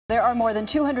There are more than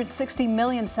 260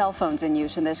 million cell phones in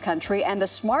use in this country, and the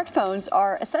smartphones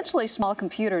are essentially small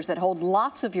computers that hold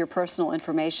lots of your personal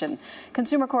information.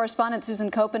 Consumer correspondent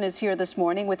Susan Koppen is here this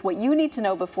morning with what you need to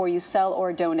know before you sell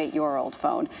or donate your old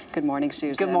phone. Good morning,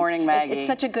 Susan. Good morning, Maggie. It's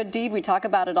such a good deed. We talk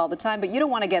about it all the time, but you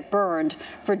don't want to get burned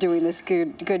for doing this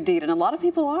good deed, and a lot of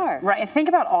people are. Right, and think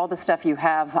about all the stuff you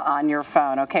have on your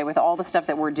phone, okay, with all the stuff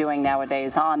that we're doing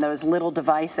nowadays on those little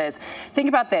devices. Think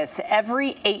about this.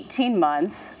 Every 18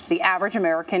 months, the average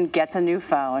American gets a new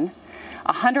phone.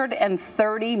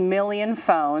 130 million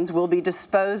phones will be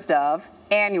disposed of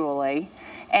annually,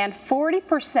 and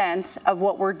 40% of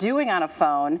what we're doing on a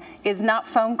phone is not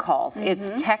phone calls.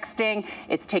 It's texting,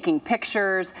 it's taking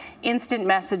pictures, instant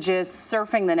messages,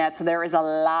 surfing the net, so there is a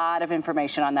lot of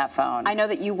information on that phone. I know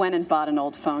that you went and bought an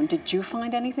old phone. Did you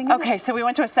find anything in Okay, so we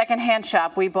went to a secondhand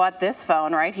shop. We bought this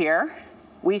phone right here.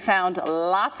 We found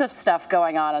lots of stuff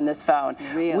going on this phone.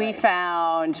 Really? We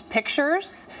found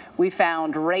pictures, we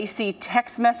found racy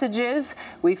text messages,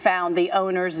 we found the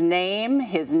owner's name,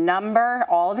 his number,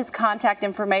 all of his contact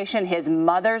information, his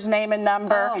mother's name and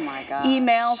number, oh my gosh,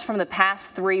 emails from the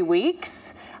past 3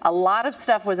 weeks. A lot of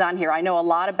stuff was on here. I know a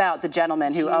lot about the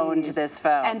gentleman who owned this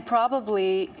phone. And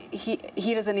probably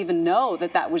he doesn't even know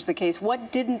that that was the case.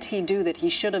 What didn't he do that he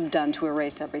should have done to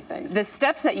erase everything? The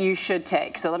steps that you should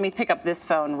take. So let me pick up this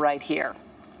phone right here.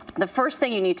 The first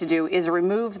thing you need to do is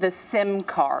remove the SIM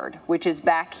card, which is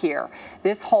back here.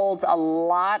 This holds a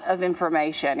lot of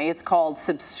information. It's called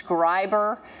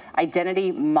Subscriber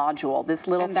Identity Module, this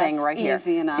little thing right here.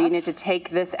 Easy enough. So you need to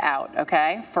take this out,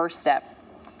 okay? First step.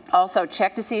 Also,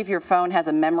 check to see if your phone has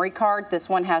a memory card. This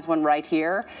one has one right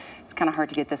here. It's kind of hard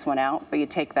to get this one out, but you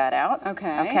take that out.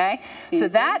 Okay. Okay? Easy. So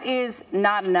that is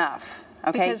not enough.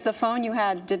 Okay. Because the phone you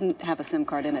had didn't have a SIM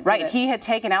card in it, right, did it? he had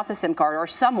taken out the SIM card, or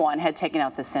someone had taken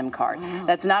out the SIM card. Wow.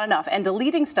 That's not enough. And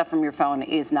deleting stuff from your phone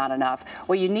is not enough.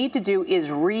 What you need to do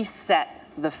is reset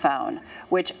the phone,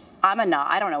 which I don't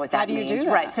know what that means. How do you do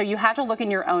that? Right, so you have to look in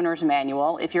your owner's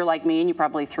manual. If you're like me and you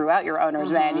probably threw out your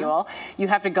owner's manual, you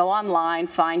have to go online,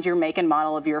 find your make and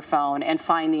model of your phone, and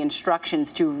find the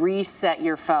instructions to reset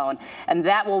your phone. And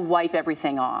that will wipe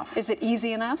everything off. Is it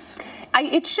easy enough?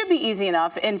 It should be easy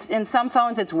enough. In some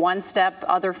phones, it's one step.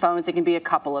 Other phones, it can be a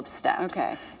couple of steps.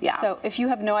 Okay. Yeah. So if you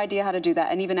have no idea how to do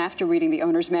that, and even after reading the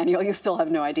owner's manual, you still have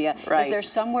no idea, right, is there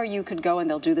somewhere you could go and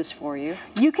they'll do this for you?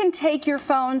 You can take your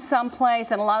phone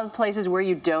someplace, and a lot of places where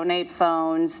you donate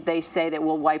phones, they say that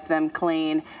we'll wipe them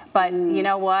clean. But you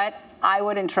know what? I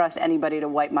wouldn't trust anybody to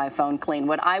wipe my phone clean.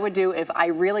 What I would do, if I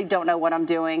really don't know what I'm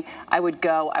doing, I would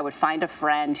find a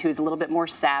friend who's a little bit more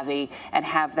savvy and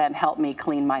have them help me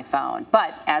clean my phone.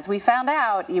 But as we found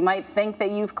out, you might think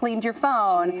that you've cleaned your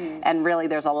phone, and really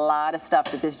there's a lot of stuff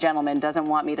that this gentleman doesn't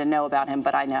want me to know about him,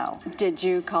 but I know. Did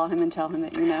you call him and tell him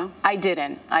that you know? I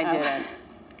didn't. I didn't.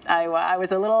 I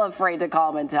was a little afraid to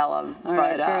call him and tell him. All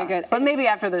right, very good. But maybe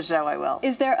after the show I will.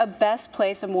 Is there a best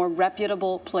place, a more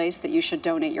reputable place that you should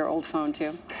donate your old phone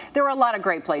to? There are a lot of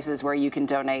great places where you can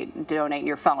donate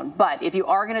your phone. But if you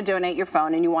are going to donate your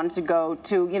phone and you want it to go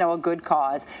to, a good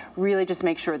cause, really just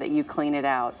make sure that you clean it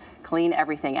out. Clean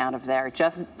everything out of there.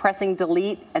 Just pressing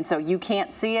delete, and so you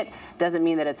can't see it, doesn't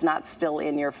mean that it's not still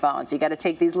in your phone. So you got to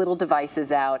take these little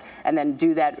devices out and then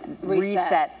do that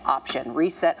reset option.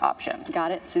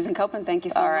 Got it. Susan Koppen, thank you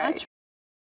so much.